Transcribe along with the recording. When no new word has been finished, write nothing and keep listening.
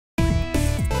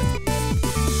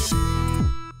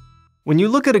When you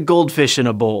look at a goldfish in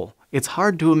a bowl, it's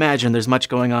hard to imagine there's much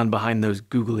going on behind those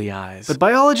googly eyes. But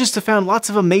biologists have found lots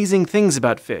of amazing things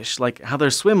about fish, like how their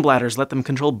swim bladders let them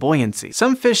control buoyancy.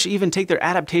 Some fish even take their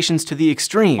adaptations to the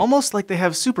extreme, almost like they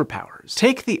have superpowers.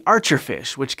 Take the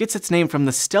archerfish, which gets its name from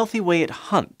the stealthy way it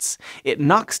hunts. It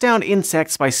knocks down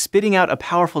insects by spitting out a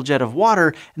powerful jet of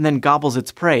water and then gobbles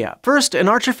its prey up. First, an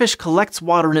archerfish collects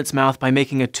water in its mouth by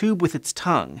making a tube with its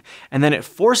tongue, and then it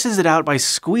forces it out by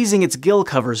squeezing its gill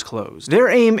covers closed. Their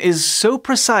aim is so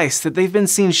precise that they've been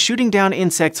seen shooting down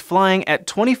insects flying at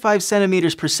 25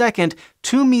 centimeters per second,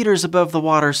 2 meters above the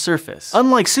water's surface.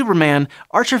 Unlike Superman,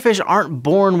 archerfish aren't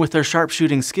born with their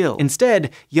sharpshooting skill.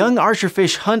 Instead, young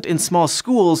archerfish hunt in small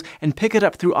schools and pick it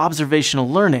up through observational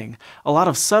learning. A lot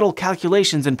of subtle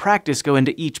calculations and practice go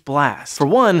into each blast. For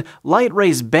one, light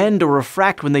rays bend or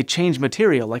refract when they change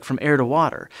material, like from air to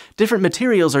water. Different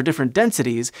materials are different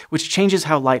densities, which changes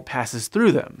how light passes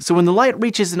through them. So when the light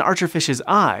reaches an archerfish's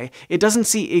eye, it doesn't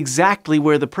see exactly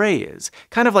where the prey is,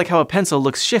 kind of like how a pencil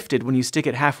looks shifted when you stick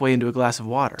it halfway into a glass of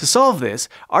water. To solve this,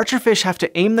 archerfish have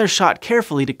to aim their shot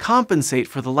carefully to compensate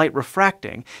for the light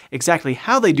refracting. Exactly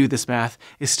how they do this math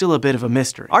is still a bit of a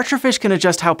mystery. Archerfish can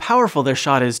adjust how powerful their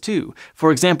shot is too.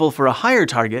 For example, for a higher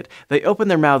target, they open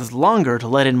their mouths longer to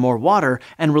let in more water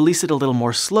and release it a little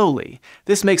more slowly.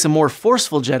 This makes a more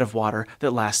forceful jet of water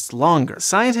that lasts longer.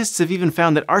 Scientists have even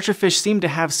found that archerfish seem to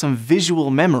have some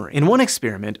visual memory. In one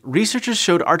experiment, researchers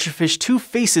showed archerfish two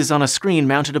faces on a screen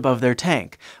mounted above their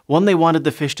tank. One they wanted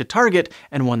the fish to target,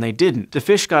 and one they didn't. The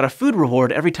fish got a food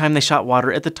reward every time they shot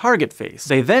water at the target face.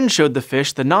 They then showed the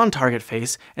fish the non-target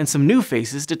face and some new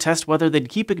faces to test whether they'd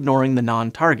keep ignoring the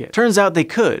non-target. Turns out they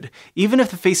could, even if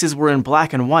the faces were in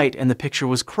black and white and the picture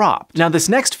was cropped. Now this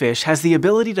next fish has the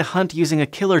ability to hunt using a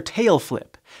killer tail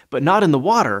flip, but not in the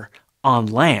water, on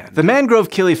land. The mangrove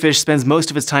killifish spends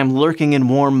most of its time lurking in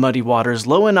warm, muddy waters,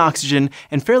 low in oxygen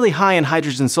and fairly high in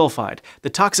hydrogen sulfide, the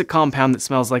toxic compound that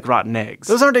smells like rotten eggs.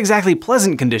 Those aren't exactly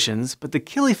pleasant conditions, but the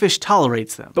killifish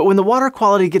tolerates them. But when the water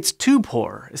quality gets too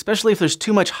poor, especially if there's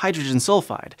too much hydrogen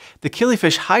sulfide, the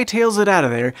killifish hightails it out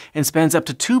of there and spends up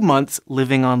to 2 months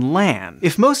living on land.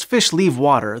 If most fish leave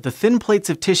water, the thin plates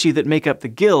of tissue that make up the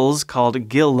gills, called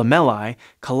gill lamellae,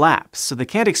 collapse, so they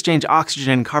can't exchange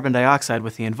oxygen and carbon dioxide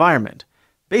with the environment.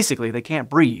 Basically, they can't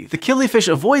breathe. The killifish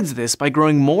avoids this by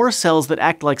growing more cells that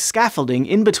act like scaffolding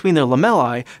in between their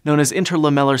lamellae, known as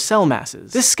interlamellar cell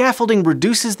masses. This scaffolding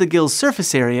reduces the gill's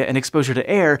surface area and exposure to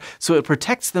air, so it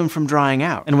protects them from drying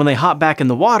out. And when they hop back in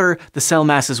the water, the cell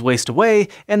masses waste away,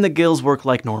 and the gills work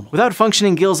like normal. Without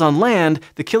functioning gills on land,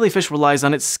 the killifish relies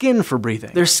on its skin for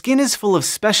breathing. Their skin is full of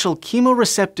special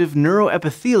chemoreceptive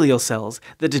neuroepithelial cells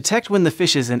that detect when the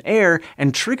fish is in air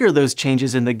and trigger those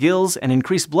changes in the gills and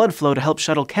increase blood flow to help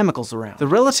shuttle chemicals around. The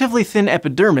relatively thin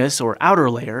epidermis, or outer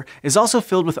layer, is also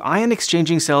filled with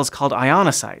ion-exchanging cells called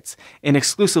ionocytes. In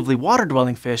exclusively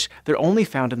water-dwelling fish, they're only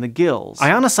found in the gills.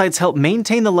 Ionocytes help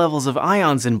maintain the levels of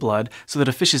ions in blood so that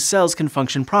a fish's cells can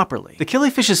function properly. The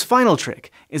killifish's final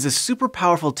trick is a super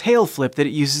powerful tail flip that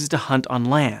it uses to hunt on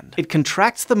land. It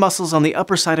contracts the muscles on the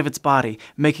upper side of its body,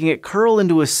 making it curl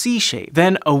into a C shape.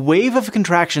 Then a wave of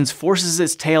contractions forces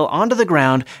its tail onto the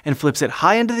ground and flips it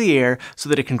high into the air so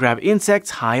that it can grab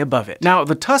insects high above it. Now,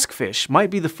 the tuskfish might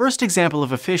be the first example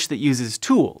of a fish that uses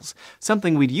tools,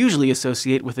 something we'd usually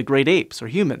associate with the great apes or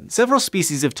humans. Several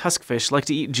species of tuskfish like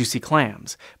to eat juicy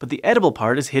clams, but the edible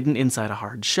part is hidden inside a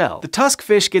hard shell. The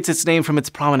tuskfish gets its name from its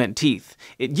prominent teeth.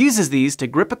 It uses these to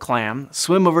grip a clam,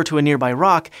 swim over to a nearby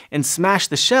rock, and smash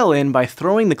the shell in by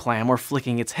throwing the clam or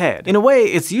flicking its head. In a way,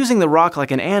 it's using the rock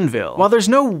like an anvil. While there's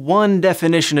no one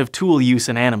definition of tool use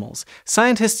in animals,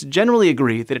 scientists generally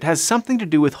agree that it has something to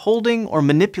do with holding or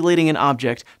manipulating an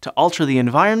object to alter the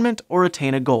environment or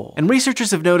attain a goal. And researchers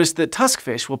have noticed that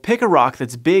tuskfish will pick a rock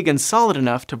that's big and solid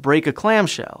enough to break a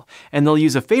clamshell, and they'll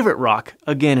use a favorite rock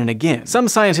again and again. Some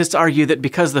scientists argue that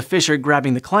because the fish are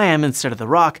grabbing the clam instead of the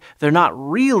rock, they're not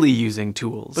really using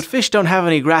tools. But fish don't have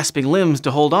any grasping limbs to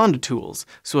hold on to tools,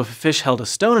 so if a fish held a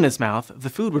stone in its mouth,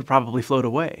 the food would probably float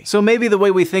away. So maybe the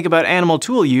way we think about animal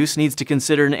tool use needs to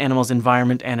consider an animal's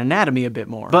environment and anatomy a bit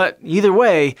more. But either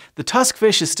way, the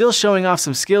tuskfish is still showing off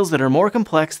some skills that are more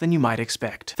complex than you might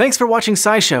expect. Thanks for watching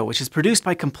SciShow, which is produced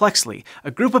by Complexly,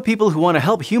 a group of people who want to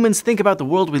help humans think about the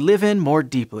world we live in more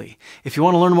deeply. If you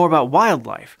want to learn more about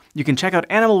wildlife, you can check out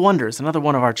Animal Wonders, another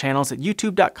one of our channels, at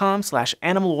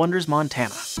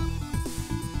youtube.com/animalwondersmontana.